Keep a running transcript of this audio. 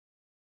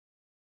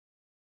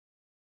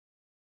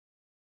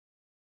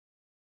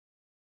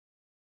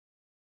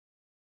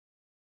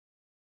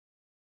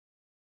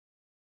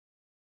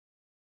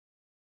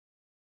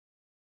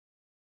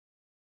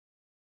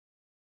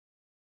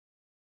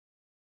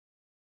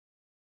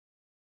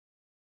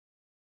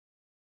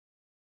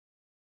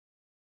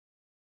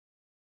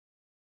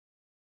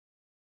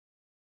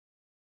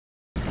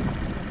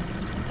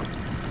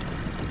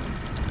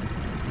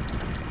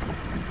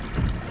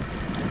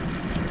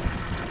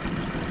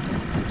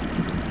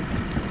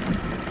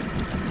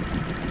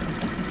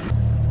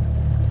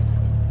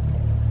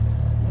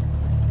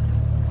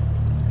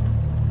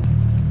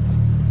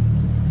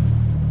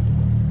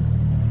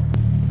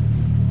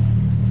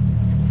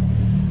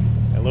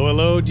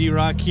Hello,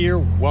 D-Rock here.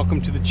 Welcome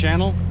to the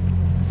channel.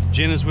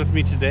 Jen is with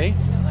me today.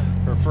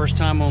 Hello. Her first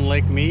time on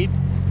Lake Mead.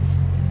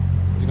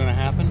 Is it going to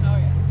happen? Oh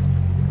yeah.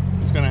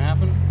 It's going to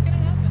happen? It's going to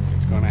happen.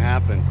 It's going to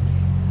happen.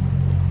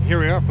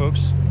 Here we are,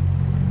 folks.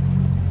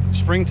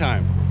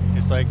 Springtime.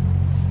 It's like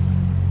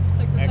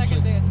the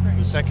second day of spring.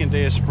 The second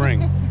day of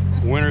spring.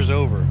 Winter's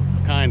over.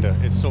 Kinda.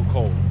 It's still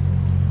cold.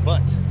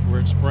 But we're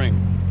at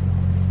spring.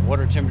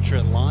 Water temperature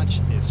at launch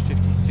is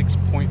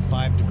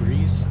 56.5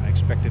 degrees. I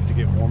expect it to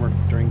get warmer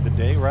during the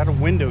day. We're at a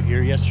window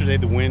here. Yesterday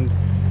the wind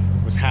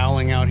was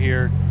howling out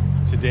here.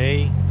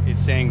 Today it's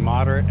saying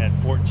moderate at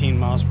 14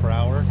 miles per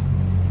hour.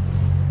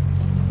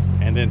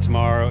 And then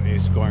tomorrow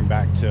it's going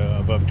back to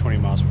above 20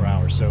 miles per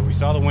hour. So we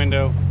saw the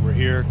window, we're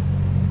here.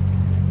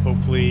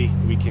 Hopefully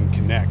we can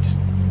connect.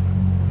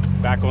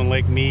 Back on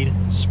Lake Mead,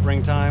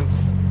 springtime.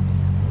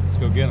 Let's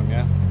go get them,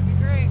 yeah? That'd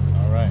be great.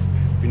 All right.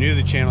 If you're new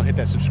to the channel, hit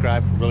that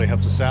subscribe. It really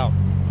helps us out.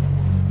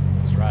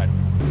 Let's ride.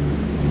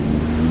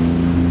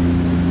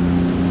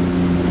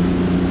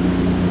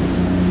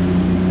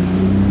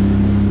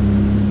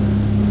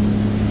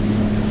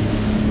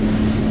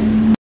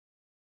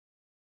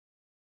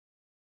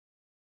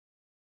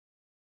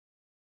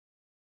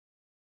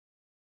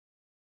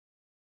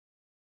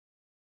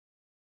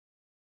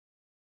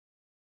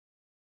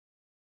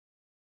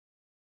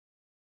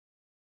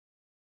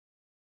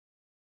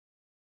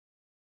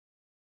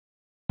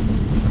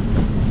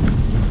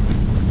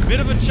 Bit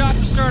of a chop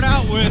to start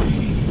out with.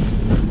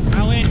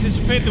 I only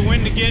anticipate the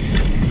wind to get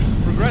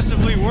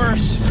progressively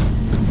worse.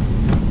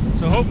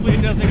 So hopefully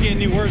it doesn't get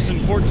any worse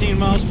than 14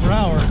 miles per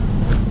hour.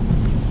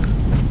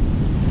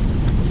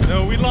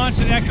 So we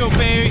launched at Echo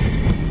Bay.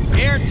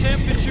 Air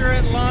temperature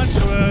at launch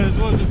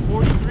was it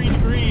 43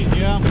 degrees,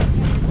 yeah.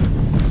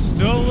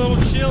 Still a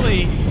little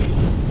chilly.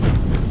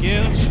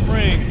 Get of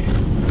spring.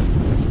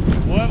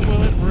 What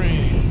will it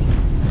bring?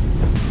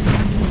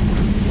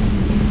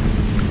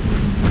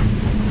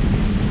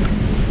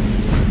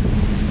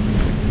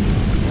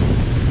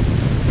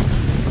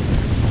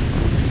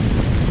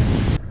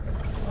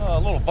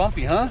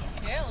 Bumpy, huh?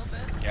 Yeah, a little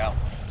bit. Yeah.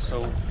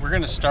 So we're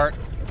gonna start.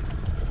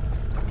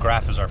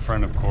 Graph is our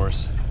friend, of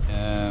course,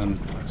 and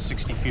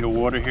 60 feet of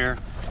water here,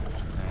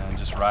 and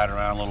just ride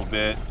around a little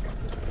bit.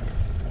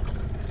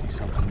 See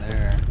something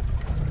there.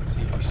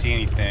 See if we see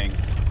anything,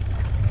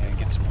 and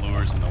get some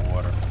lures in the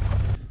water.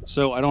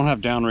 So I don't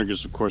have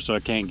downriggers, of course, so I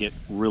can't get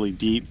really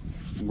deep.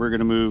 We're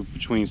gonna move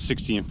between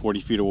 60 and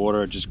 40 feet of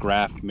water. Just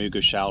graph, may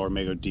go shallower,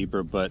 may go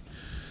deeper, but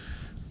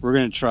we're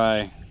gonna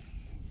try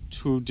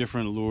two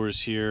different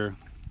lures here.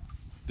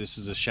 This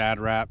is a shad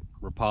wrap,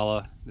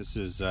 Rapala. This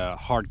is a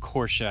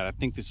hardcore shad. I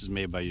think this is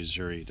made by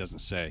Uzuri, it doesn't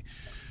say.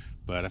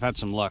 But I've had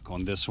some luck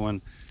on this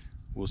one.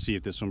 We'll see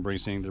if this one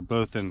brings anything. They're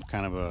both in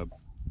kind of a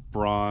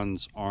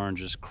bronze,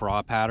 orangish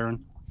craw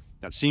pattern.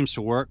 That seems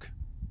to work.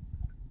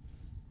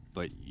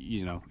 But,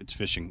 you know, it's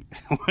fishing.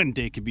 One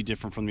day could be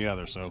different from the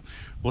other. So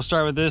we'll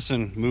start with this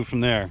and move from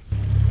there.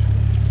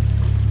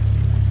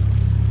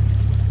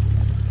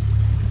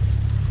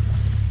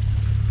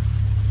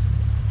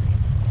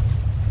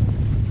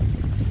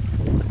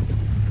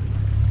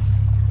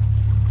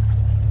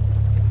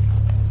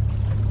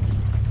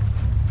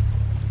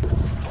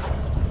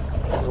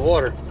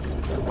 Water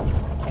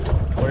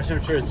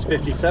temperature is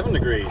 57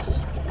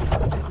 degrees.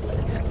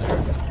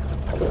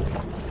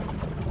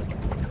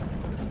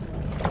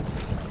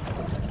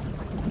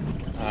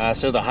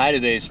 So the high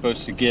today is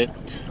supposed to get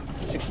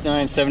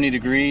 69, 70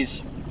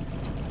 degrees.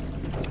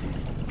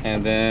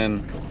 And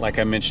then, like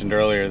I mentioned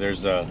earlier,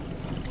 there's a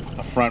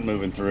front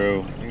moving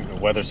through. I think the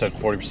weather said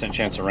 40%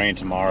 chance of rain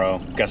tomorrow,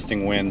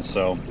 gusting winds,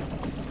 so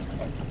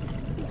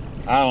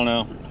I don't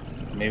know.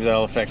 Maybe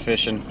that'll affect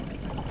fishing.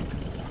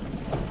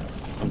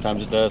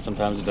 Sometimes it does,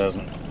 sometimes it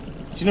doesn't.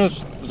 Did you know,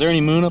 was there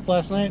any moon up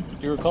last night?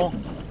 Do you recall?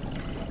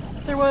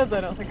 There was, I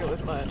don't think it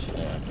was much.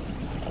 Yeah.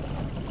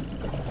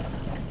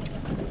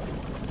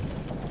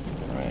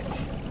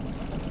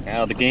 Alright.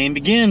 Now the game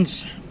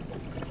begins.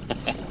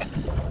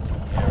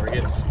 Yeah, we're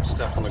getting some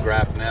stuff on the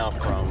graph now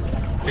from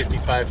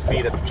 55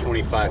 feet up to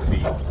 25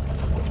 feet.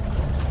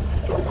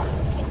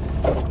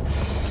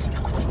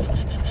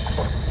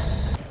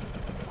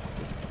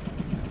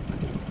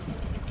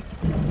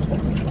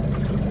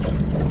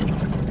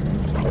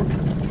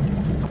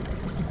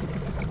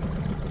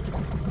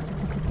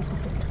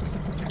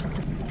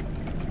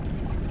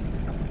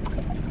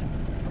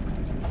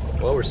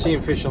 Well, we're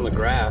seeing fish on the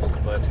graph,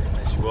 but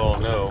as you all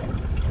know,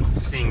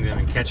 seeing them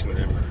and catching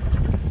them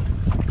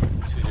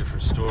are two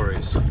different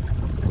stories. All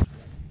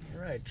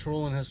right,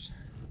 trolling has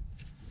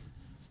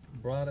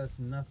brought us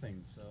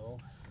nothing, so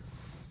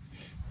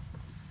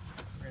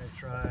we're gonna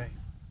try.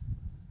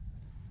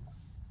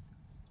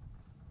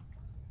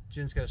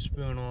 Jen's got a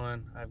spoon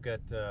on, I've got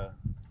a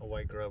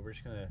white grub. We're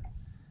just gonna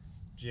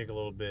jig a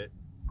little bit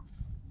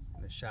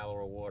in the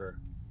shallower water.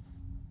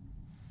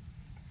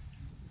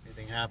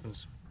 Anything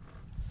happens.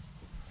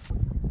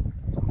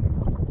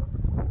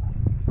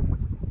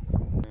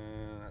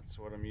 That's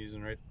what I'm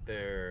using right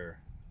there.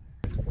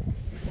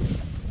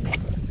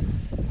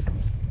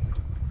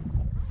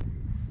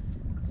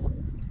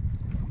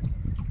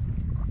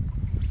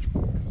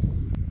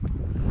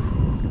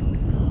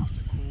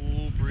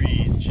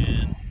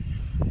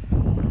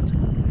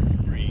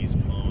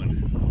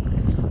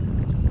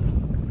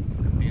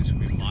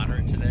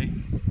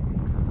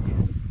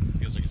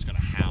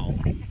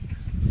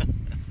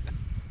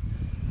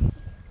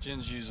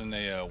 Jen's using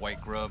a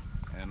white grub,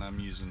 and I'm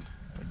using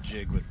a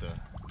jig with the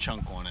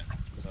chunk on it.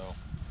 So,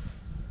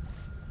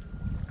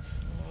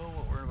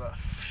 we're in about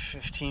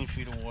 15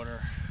 feet of water,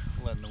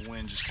 letting the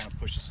wind just kind of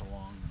push us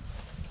along.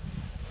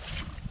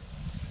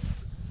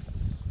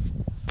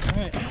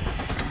 All right,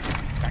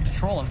 back to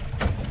trolling.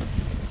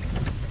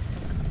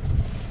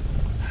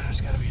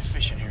 There's got to be a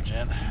fish in here,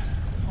 Jen.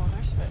 Oh,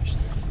 there's fish.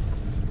 There's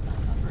not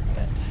a number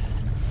yet.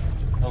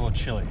 A little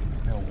chilly.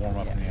 It'll warm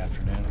up in the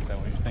afternoon. Is that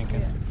what you're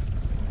thinking? Yeah.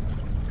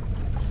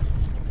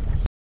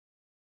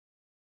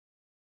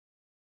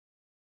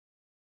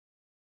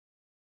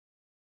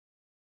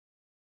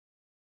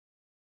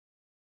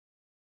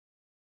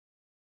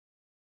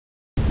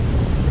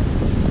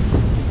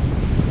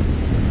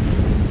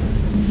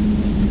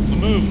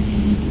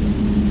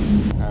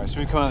 So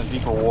we come out of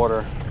deeper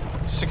water,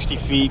 60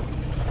 feet,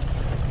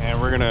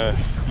 and we're gonna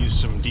use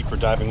some deeper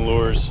diving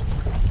lures.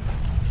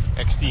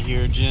 XD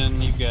here,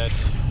 Jen, you've got,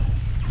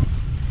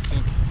 I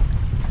think,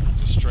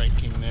 the Strike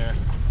King there,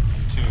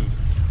 two, I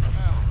don't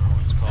know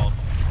what it's called,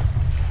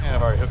 and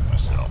I've already hooked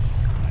myself.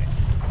 Nice.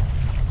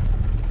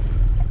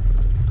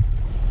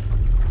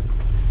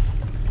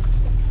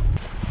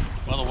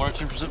 Well, the water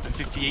temperature's up to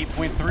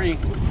 58.3.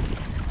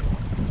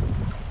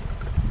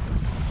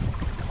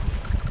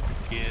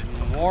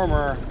 Getting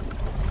warmer.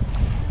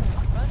 There's a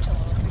bunch of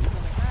little things on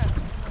the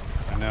ground.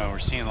 I know, we're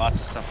seeing lots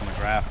of stuff on the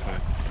graph,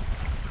 but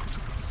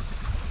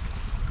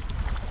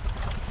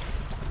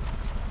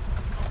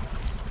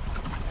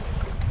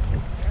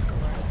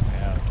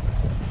yeah.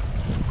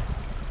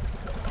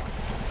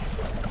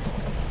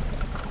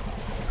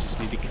 Just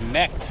need to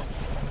connect.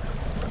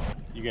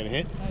 You got a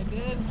hit? I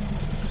did.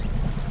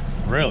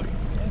 Really?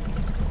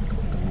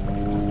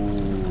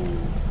 Ooh.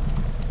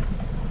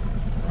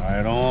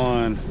 Right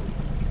on.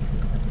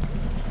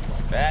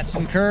 That's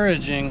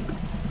encouraging.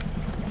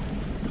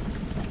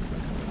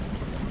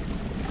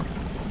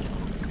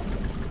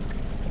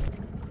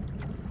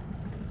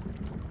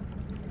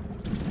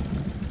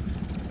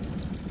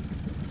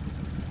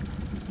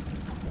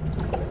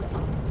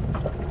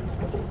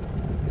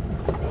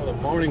 Well, the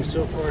morning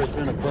so far has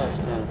been a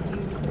bust, huh?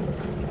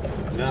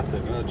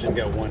 Nothing. Oh, Jim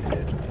got one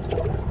hit.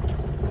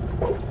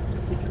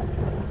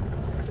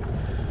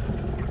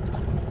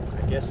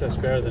 I guess that's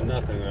better than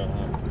nothing, though,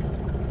 huh?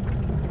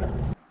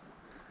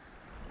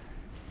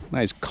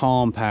 Nice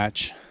calm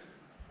patch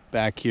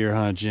back here,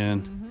 huh,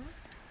 Jen?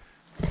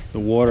 The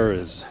water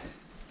is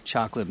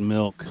chocolate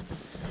milk.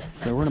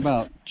 So we're in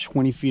about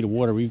 20 feet of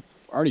water. We've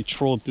already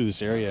trolled through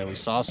this area. We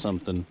saw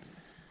something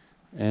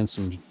and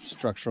some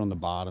structure on the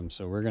bottom.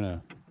 So we're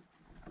gonna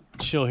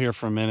chill here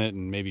for a minute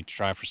and maybe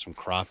try for some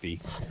crappie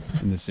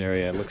in this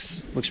area. It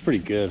looks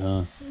pretty good,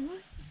 huh?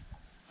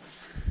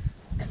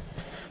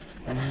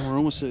 And we're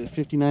almost at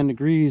 59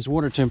 degrees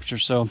water temperature,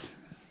 so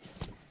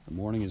the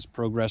morning is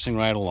progressing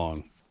right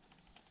along.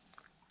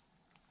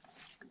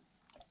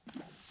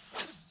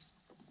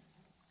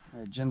 All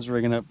right, Jen's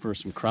rigging up for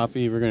some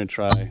crappie. We're gonna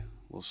try a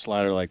little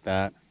slider like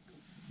that.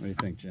 What do you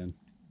think, Jen?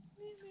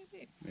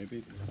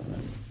 Maybe.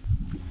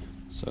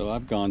 So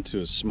I've gone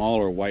to a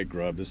smaller white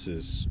grub. This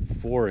is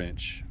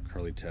 4-inch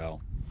curly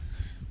tail,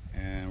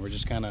 and we're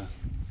just kind of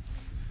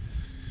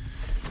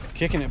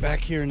kicking it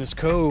back here in this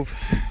cove.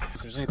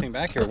 If there's anything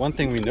back here, one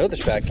thing we know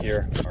that's back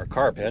here are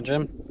carp, huh,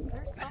 Jim?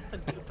 There's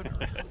something moving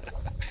around.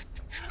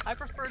 I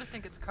prefer to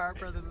think it's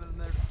carp rather than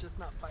they're just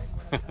not fighting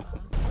what I got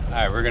on. All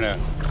right, we're gonna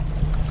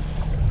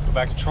go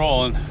back to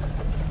trolling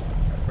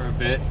for a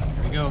bit.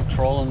 Here we go,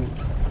 trolling,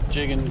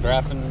 jigging,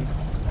 graphing,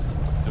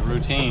 the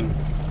routine.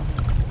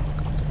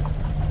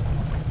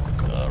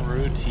 The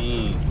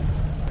routine.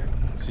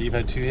 So you've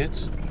had 2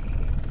 hits?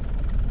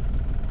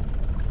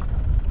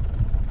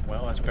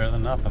 Well, that's better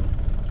than nothing.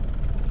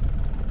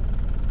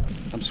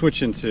 I'm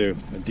switching to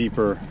a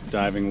deeper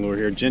diving lure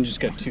here. Jen just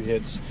got 2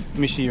 hits. Let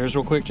me see yours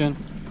real quick, Jen.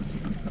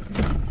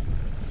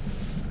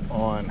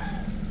 On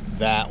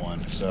that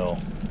one. So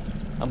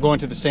I'm going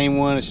to the same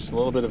one. It's just a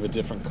little bit of a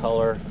different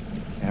color.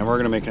 And we're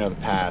gonna make another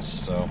pass.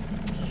 So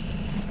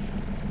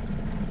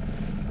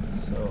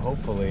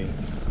hopefully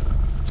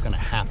it's gonna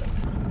happen.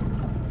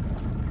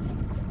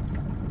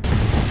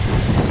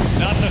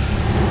 Nothing.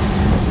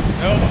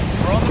 Nope,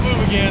 we're on the move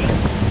again.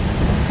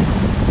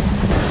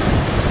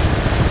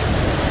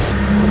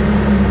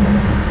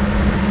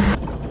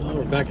 Well,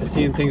 we're back to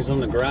seeing things on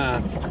the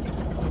graph.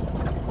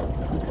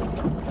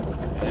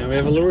 And we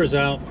have lures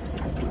out.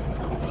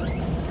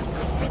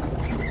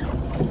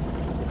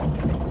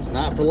 It's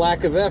not for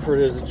lack of effort,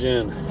 is it,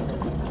 Jen?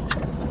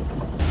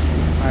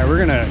 All right, we're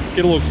gonna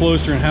get a little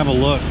closer and have a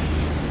look.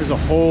 There's a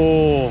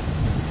whole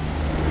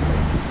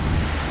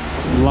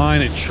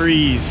line of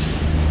trees.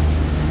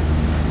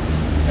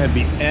 That'd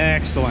be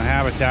excellent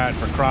habitat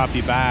for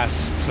crappie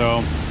bass.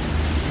 So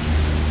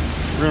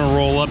we're gonna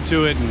roll up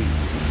to it and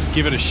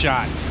give it a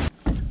shot.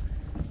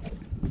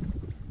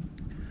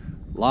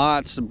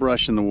 Lots of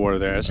brush in the water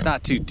there. It's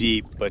not too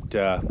deep, but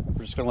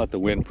we're just gonna let the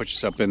wind push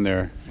us up in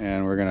there,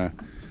 and we're gonna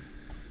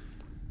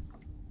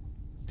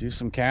do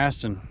some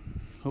casting.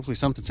 Hopefully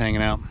something's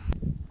hanging out.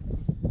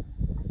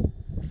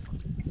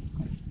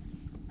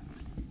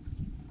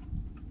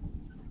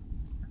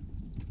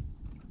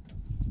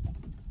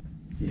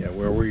 Yeah,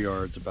 where we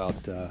are, it's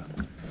about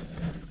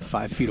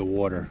 5 feet of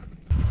water.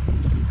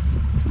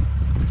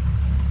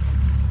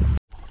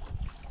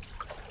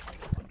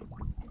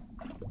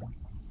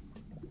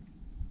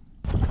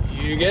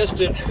 You guessed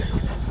it.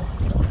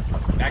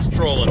 Back to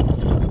trolling.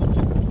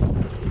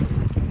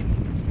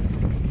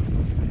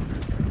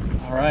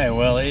 All right,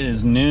 well, it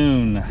is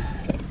noon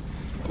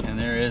and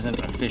there isn't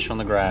a fish on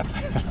the graph.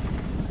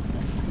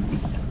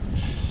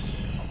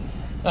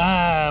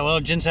 Well,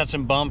 Jen's had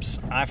some bumps.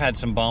 I've had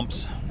some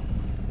bumps.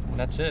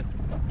 That's it.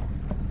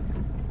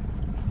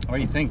 What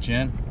do you think,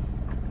 Jen?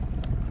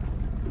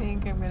 I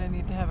think I'm gonna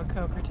need to have a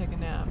Coke or take a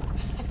nap.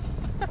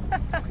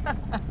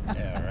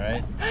 Yeah,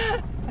 right?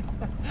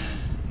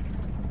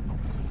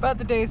 But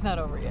the day's not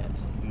over yet.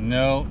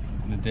 No,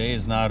 the day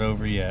is not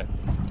over yet.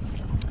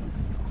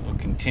 We'll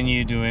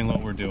continue doing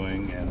what we're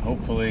doing and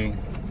hopefully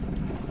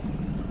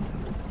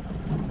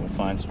we'll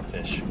find some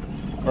fish.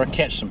 Or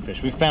catch some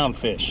fish. We found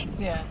fish.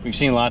 Yeah. We've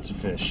seen lots of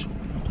fish.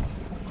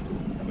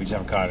 We just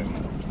haven't caught any.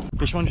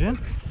 Fish one, Jen?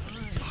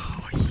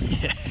 Oh,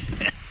 yeah.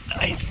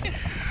 Nice.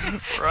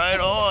 Right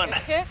on. It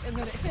hit and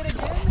then it hit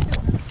again.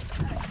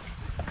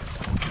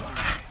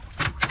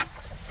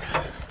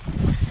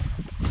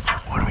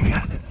 What do we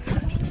got?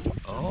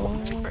 Oh.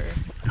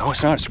 No,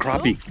 it's not. It's a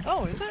crappie.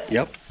 Oh, is it?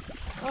 Yep.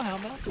 Oh, how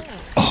about that?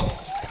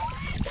 Oh,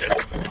 it's a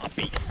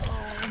crappie.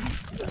 Oh,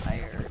 I'm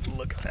tired.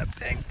 Look at that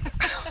thing.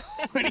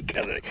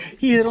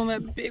 He hit on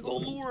that big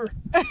old lure.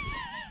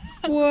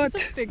 What?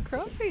 That's a big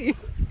crappie.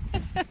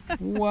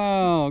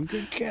 Wow,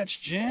 good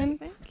catch, Jen.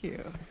 Thank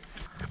you.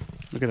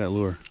 Look at that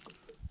lure.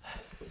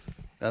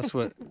 That's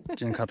what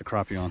Jen caught the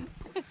crappie on.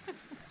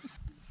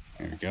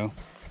 There we go.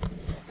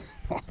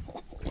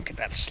 Look at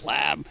that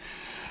slab.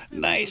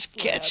 Nice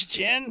catch,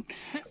 Jen.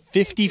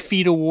 50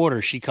 feet of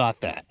water, she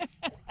caught that.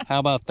 How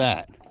about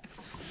that?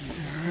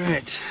 All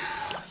right.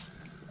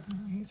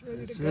 He's ready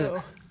That's to go.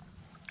 it.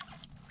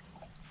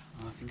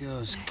 Off he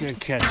goes. Good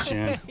catch,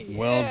 Jen.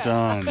 Well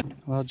done.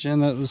 Well, Jen,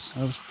 that was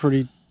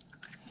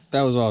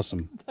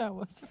awesome. That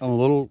was I'm a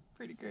little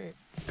pretty great.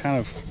 kind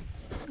of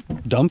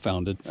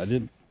dumbfounded. I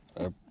did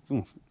a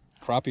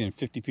crappie in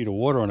 50 feet of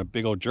water on a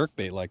big old jerk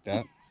bait like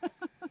that.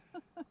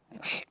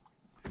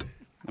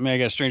 I mean, I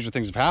guess stranger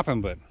things have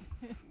happened, but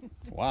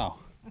wow.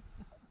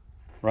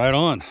 Right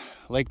on.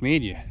 Lake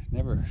Mead, you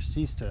never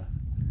cease to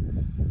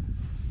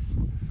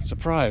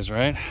surprise,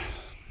 right?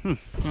 I'm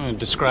gonna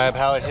describe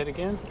how it hit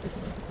again.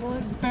 Well,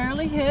 it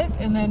barely hit,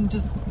 and then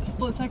just a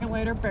split second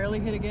later, barely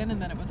hit again,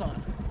 and then it was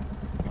on.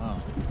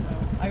 Wow.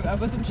 So I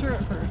wasn't sure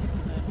at first,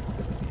 and then.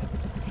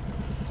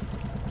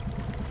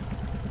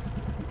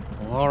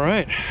 Well, all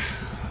right.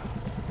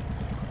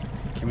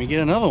 Can we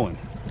get another one?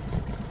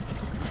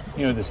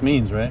 You know what this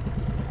means, right?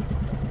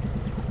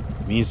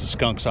 It means the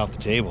skunk's off the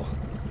table.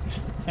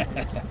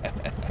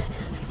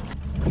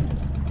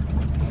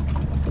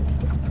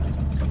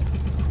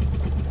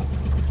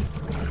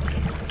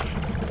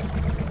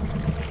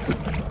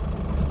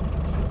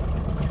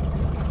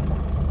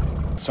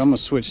 So I'm gonna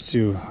switch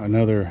to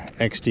another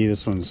XD.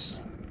 This one's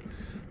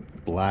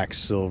black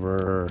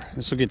silver.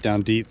 This will get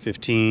down deep,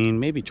 15,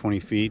 maybe 20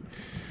 feet.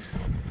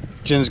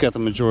 Jen's got the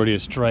majority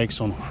of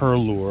strikes on her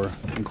lure,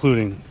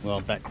 including,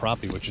 well, that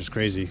crappie, which is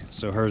crazy.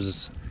 So hers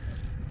is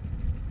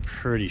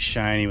pretty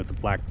shiny with the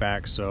black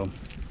back. So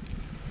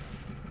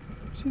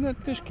see, that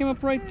fish came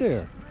up right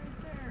there.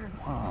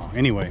 Wow.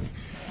 Anyway,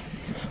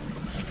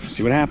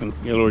 see what happened.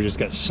 Your lure just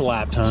got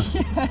slapped, huh?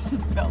 Yeah, I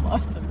just about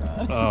lost the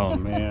rod. Oh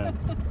man.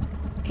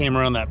 Came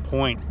around that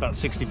point, about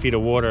 60 feet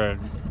of water.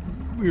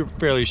 We were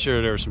fairly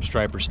sure there was some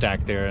striper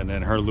stacked there, and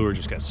then her lure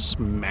just got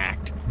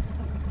smacked.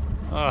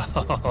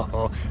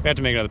 Oh, we have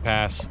to make another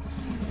pass.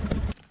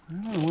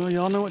 Oh, well,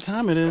 y'all know what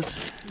time it is.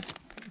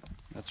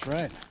 That's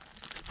right.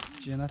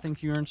 Jen, I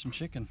think you earned some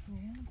chicken.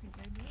 Yeah, I think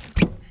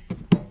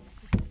I did.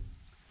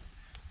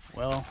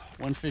 Well,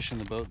 one fish in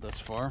the boat thus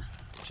far.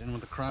 Jen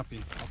with a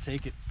crappie. I'll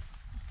take it.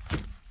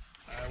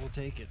 I will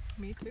take it.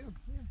 Me too.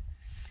 Yeah.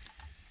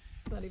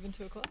 It's not even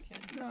 2 o'clock yet.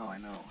 No, I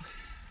know.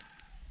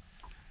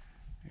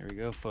 Here we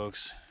go,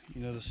 folks.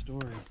 You know the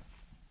story.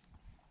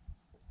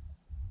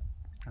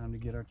 Time to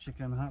get our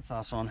chicken and hot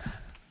sauce on.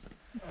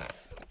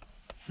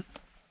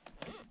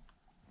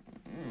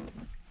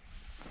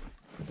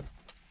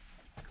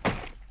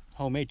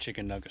 Homemade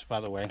chicken nuggets,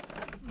 by the way.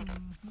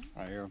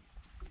 Right here.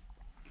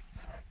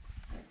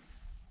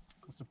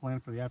 What's the plan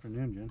for the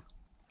afternoon, Jen?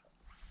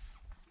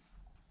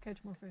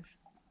 Catch more fish.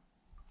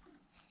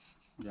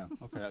 Yeah,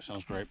 okay, that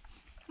sounds great.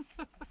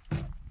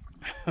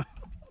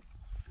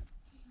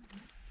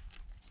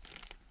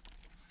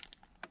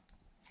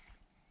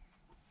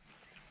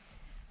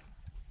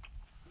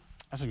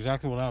 That's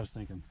exactly what I was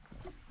thinking.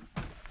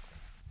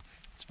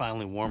 It's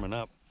finally warming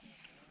up.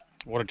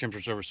 Water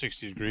temperature's over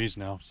 60 degrees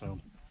now, so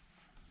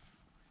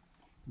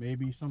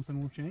maybe something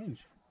will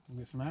change. We'll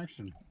get some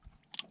action.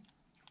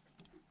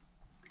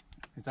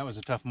 Because that was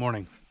a tough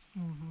morning.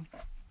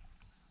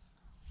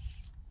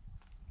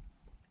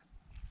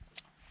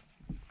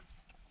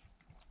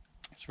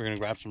 So we're gonna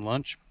grab some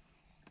lunch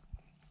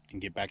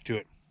and get back to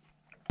it.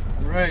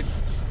 All right.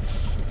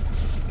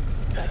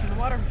 Back in the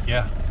water.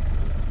 Yeah.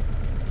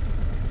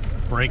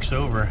 Break's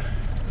over.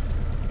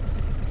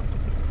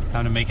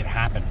 Time to make it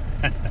happen.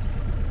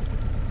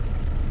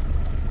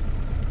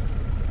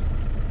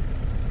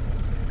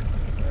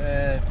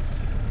 Let's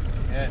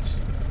catch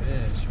the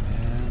fish,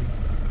 man.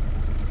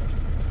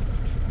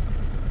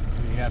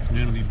 Maybe the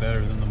afternoon will be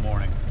better than the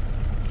morning.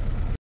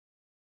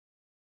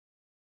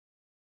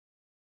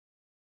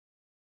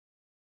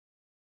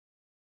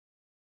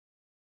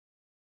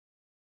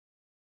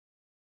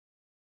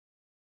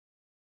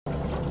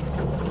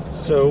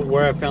 So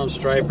where I found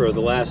striper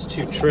the last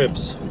 2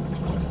 trips,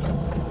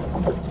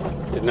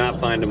 did not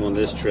find them on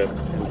this trip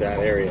in that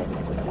area.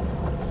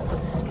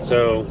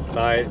 So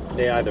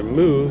they either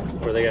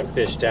moved or they got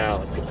fished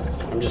out.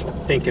 I'm just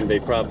thinking they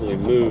probably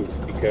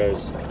moved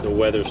because the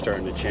weather's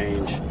starting to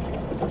change.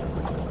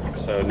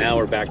 So now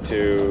we're back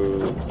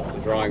to the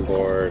drawing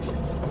board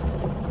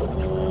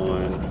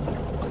on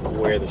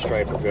where the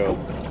striper go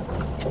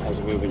as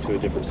we move into a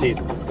different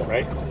season,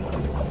 right?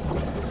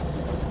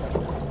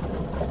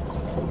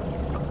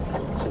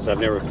 Since I've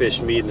never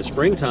fished mead in the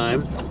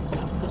springtime,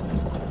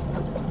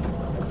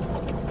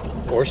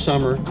 or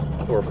summer,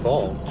 or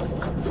fall,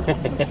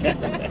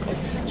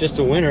 just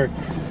the winter,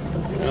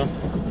 you know,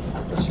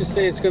 let's just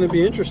say it's going to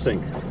be interesting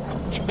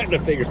trying to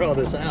figure all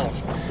this out.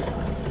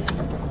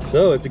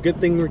 So it's a good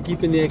thing we're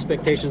keeping the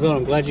expectations on.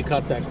 I'm glad you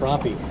caught that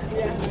crappie.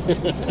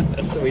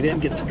 Yeah. So we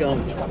didn't get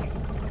skunked.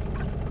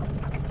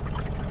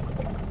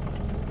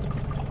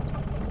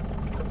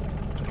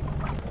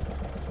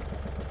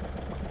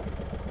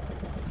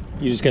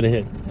 You just got to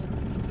hit.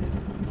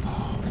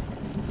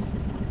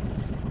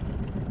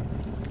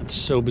 It's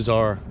so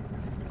bizarre.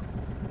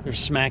 They're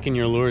smacking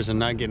your lures and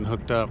not getting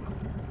hooked up.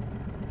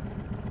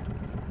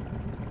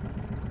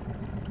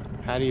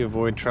 How do you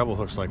avoid treble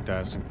hooks like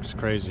that? It's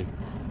crazy.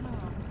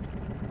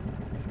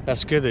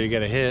 That's good that you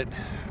got a hit.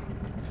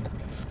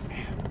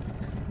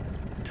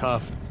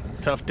 Tough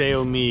day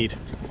o' mead.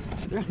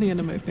 They're on the end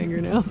of my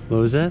finger now. What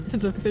was that?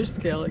 It's a fish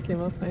scale that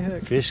came off my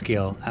hook. Fish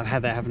scale. I've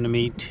had that happen to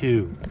me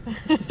too.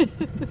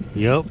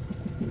 Yep.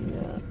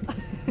 Yeah.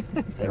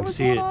 There was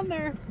one on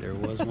there. There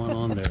was one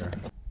on there.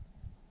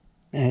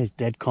 Man, it's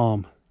dead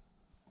calm.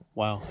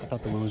 Wow, I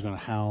thought the wind was gonna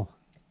howl.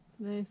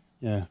 Nice.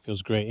 Yeah,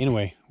 feels great.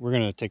 Anyway, we're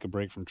gonna take a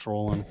break from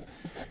trolling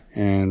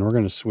and we're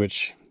gonna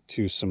switch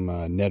to some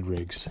Ned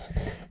rigs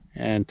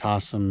and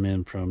toss them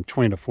in from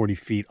 20 to 40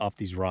 feet off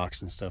these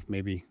rocks and stuff.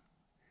 Maybe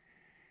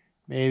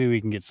we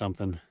can get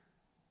something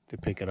to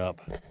pick it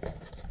up. All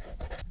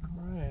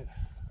right,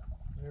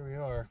 there we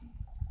are.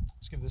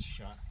 Let's give this a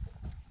shot.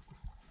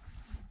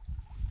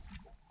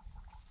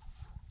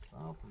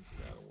 Something's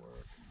gotta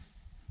work.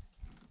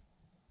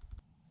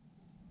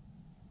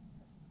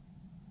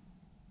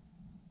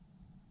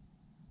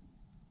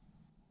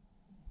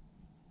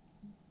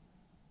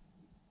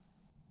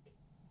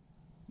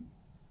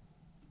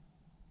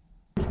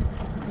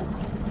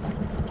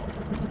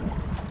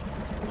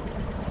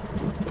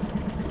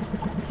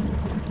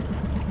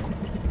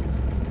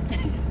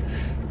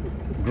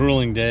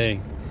 Grueling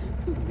day.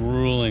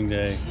 Grueling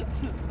day.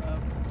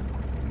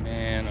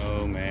 Man,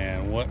 oh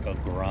man, what a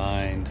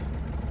grind.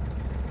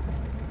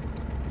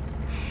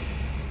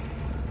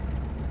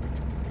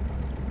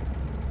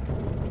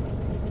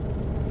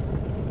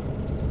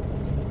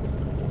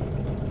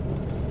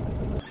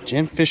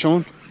 Jen, fish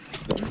on.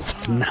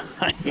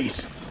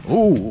 Nice.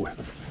 Ooh.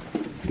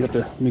 Get up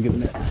there. Let me get the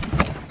net.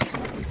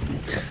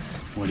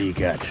 What do you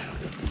got?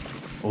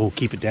 Oh,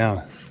 keep it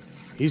down.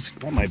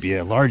 That might be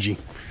a Largie.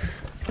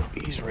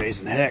 He's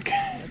raising heck.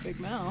 A big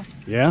mouth.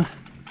 Yeah?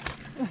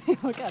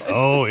 Look at it.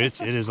 Oh,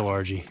 it is a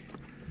Largie.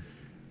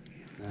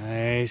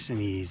 Nice and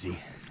easy.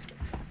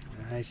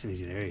 Nice and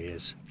easy. There he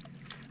is.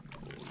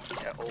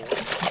 Yeah, oh,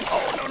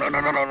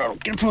 no.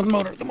 Get him from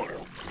the motor.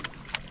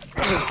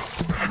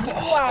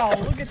 Wow,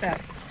 look at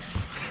that.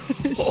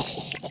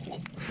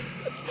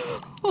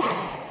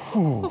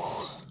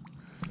 Oh,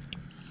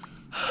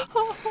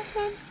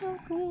 that's so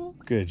cool.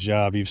 good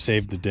job. You've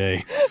saved the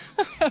day.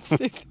 I've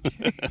saved the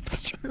day.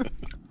 It's true.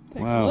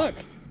 Wow. Look.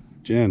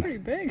 Jen. Pretty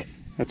big.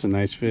 That's a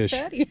nice fish.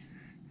 Fatty.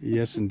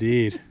 Yes,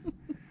 indeed.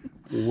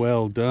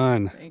 Well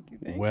done. Thank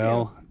you.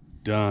 Well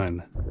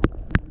done.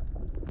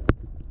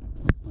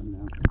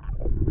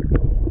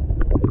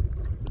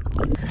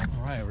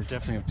 All right, we're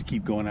definitely have to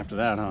keep going after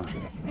that, huh?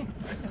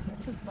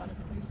 Just bought us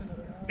at least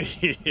another hour.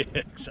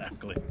 Yeah,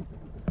 exactly.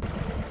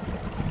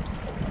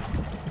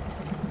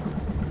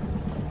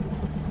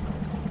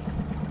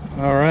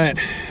 All right,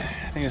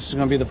 I think this is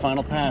gonna be the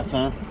final pass,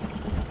 huh?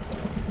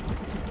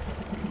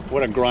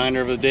 What a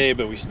grinder of the day,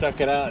 but we stuck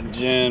it out and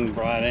Jen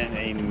brought in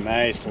a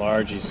nice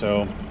Largie,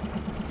 so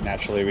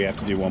naturally we have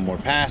to do one more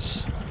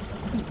pass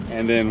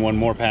and then one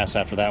more pass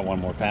after that, one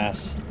more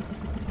pass,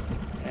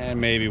 and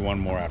maybe one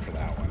more after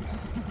that one,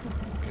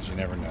 because you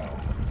never know.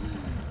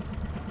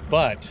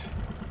 But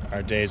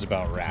our day's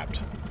about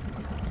wrapped.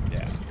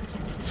 Yeah.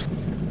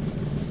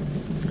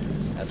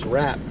 That's a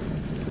wrap.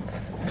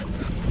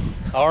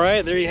 All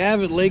right, there you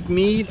have it, Lake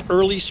Mead,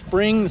 early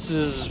spring. This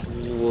is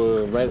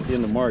right at the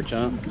end of March,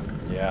 huh?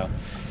 Yeah.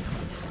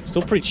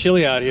 Still pretty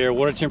chilly out here.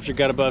 Water temperature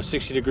got above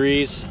 60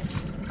 degrees,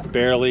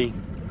 barely.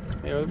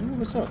 Yeah,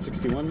 what's up,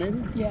 61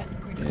 maybe? Yeah.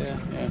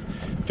 Yeah.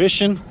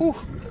 Fishing, whew,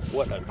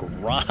 what a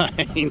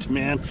grind,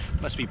 man.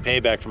 Must be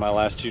payback for my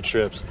last 2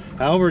 trips.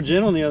 However,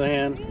 Jen, on the other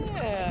hand,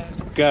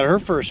 got her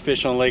first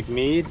fish on Lake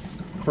Mead.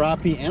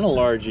 Crappie and a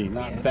Largie.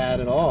 Not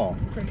bad at all.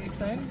 Pretty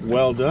exciting.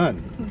 Well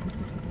done.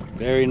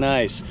 Very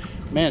nice.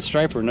 Man,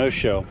 striper, no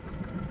show.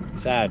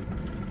 Sad.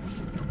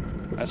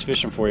 That's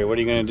fishing for you. What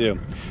are you going to do?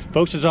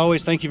 Folks, as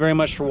always, thank you very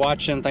much for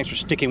watching. Thanks for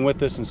sticking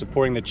with us and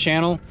supporting the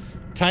channel.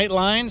 Tight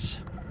lines.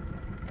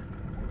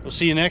 We'll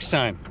see you next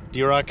time.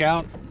 D-Rock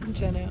out.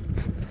 Jen out.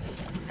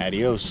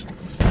 Adios.